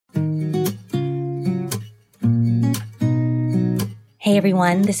Hey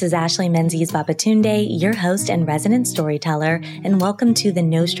everyone, this is Ashley Menzies-Babatunde, your host and resident storyteller, and welcome to the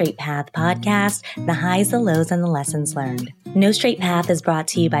No Straight Path podcast, the highs, the lows, and the lessons learned. No Straight Path is brought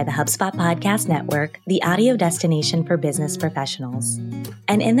to you by the HubSpot Podcast Network, the audio destination for business professionals.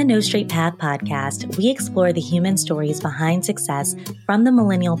 And in the No Straight Path podcast, we explore the human stories behind success from the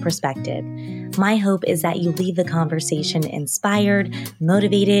millennial perspective. My hope is that you leave the conversation inspired,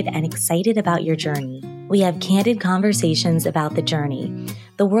 motivated, and excited about your journey. We have candid conversations about the journey.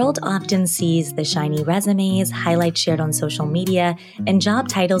 The world often sees the shiny resumes, highlights shared on social media, and job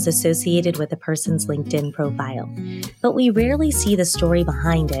titles associated with a person's LinkedIn profile. But we rarely see the story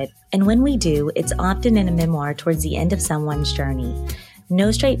behind it, and when we do, it's often in a memoir towards the end of someone's journey. No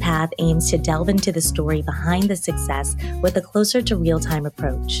Straight Path aims to delve into the story behind the success with a closer to real-time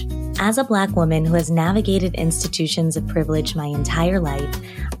approach. As a Black woman who has navigated institutions of privilege my entire life,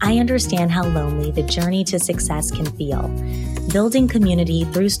 I understand how lonely the journey to success can feel. Building community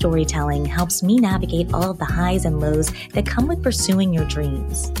through storytelling helps me navigate all of the highs and lows that come with pursuing your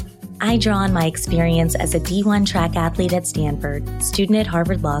dreams. I draw on my experience as a D1 track athlete at Stanford, student at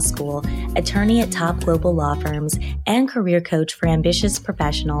Harvard Law School, attorney at top global law firms, and career coach for ambitious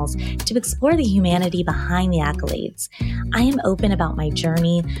professionals to explore the humanity behind the accolades. I am open about my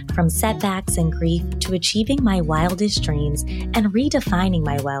journey from setbacks and grief to achieving my wildest dreams and redefining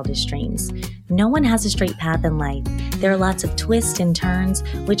my wildest dreams. No one has a straight path in life. There are lots of twists and turns,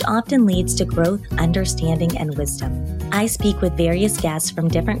 which often leads to growth, understanding, and wisdom. I speak with various guests from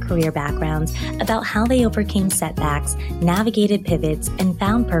different career backgrounds about how they overcame setbacks, navigated pivots, and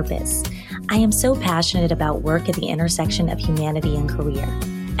found purpose. I am so passionate about work at the intersection of humanity and career.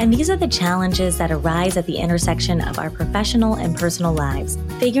 And these are the challenges that arise at the intersection of our professional and personal lives.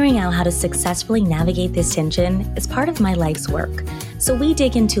 Figuring out how to successfully navigate this tension is part of my life's work. So we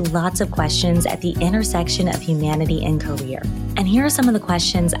dig into lots of questions at the intersection of humanity and career. And here are some of the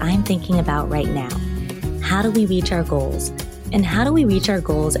questions I'm thinking about right now. How do we reach our goals? And how do we reach our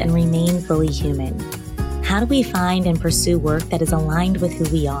goals and remain fully human? How do we find and pursue work that is aligned with who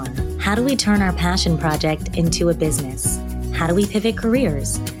we are? How do we turn our passion project into a business? How do we pivot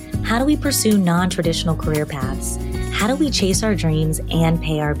careers? How do we pursue non-traditional career paths? How do we chase our dreams and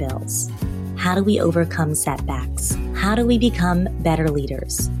pay our bills? How do we overcome setbacks? How do we become better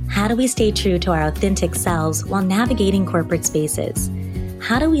leaders? How do we stay true to our authentic selves while navigating corporate spaces?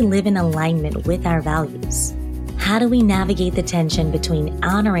 How do we live in alignment with our values? How do we navigate the tension between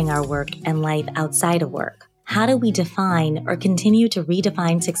honoring our work and life outside of work? How do we define or continue to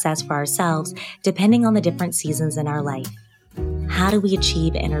redefine success for ourselves depending on the different seasons in our life? How do we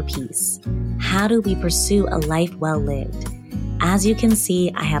achieve inner peace? How do we pursue a life well lived? As you can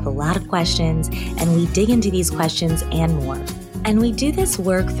see, I have a lot of questions, and we dig into these questions and more. And we do this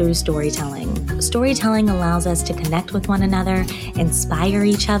work through storytelling. Storytelling allows us to connect with one another, inspire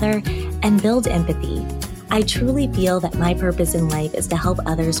each other, and build empathy. I truly feel that my purpose in life is to help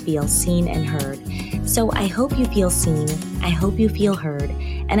others feel seen and heard. So I hope you feel seen, I hope you feel heard,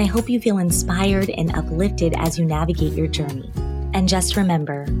 and I hope you feel inspired and uplifted as you navigate your journey. And just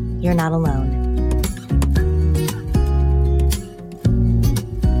remember, you're not alone.